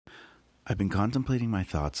I've been contemplating my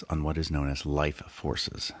thoughts on what is known as life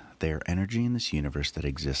forces. They are energy in this universe that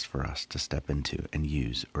exists for us to step into and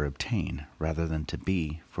use or obtain rather than to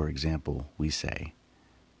be. For example, we say,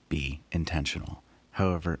 be intentional.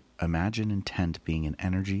 However, imagine intent being an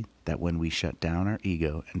energy that when we shut down our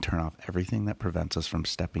ego and turn off everything that prevents us from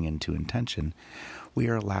stepping into intention, we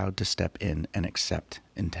are allowed to step in and accept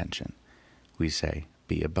intention. We say,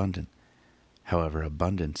 be abundant. However,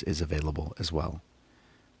 abundance is available as well.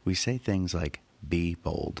 We say things like, be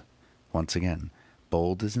bold. Once again,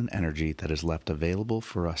 bold is an energy that is left available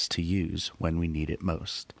for us to use when we need it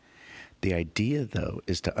most. The idea, though,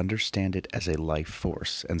 is to understand it as a life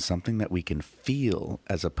force and something that we can feel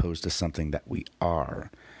as opposed to something that we are,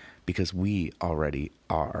 because we already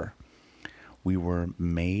are. We were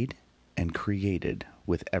made and created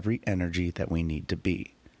with every energy that we need to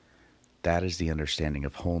be. That is the understanding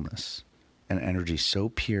of wholeness. An energy so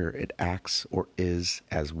pure it acts or is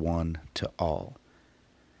as one to all.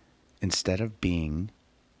 Instead of being,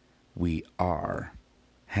 we are.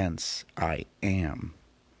 Hence, I am, ...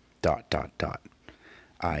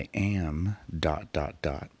 I am, ...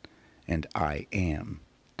 and I am, ...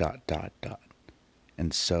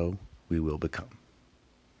 And so we will become.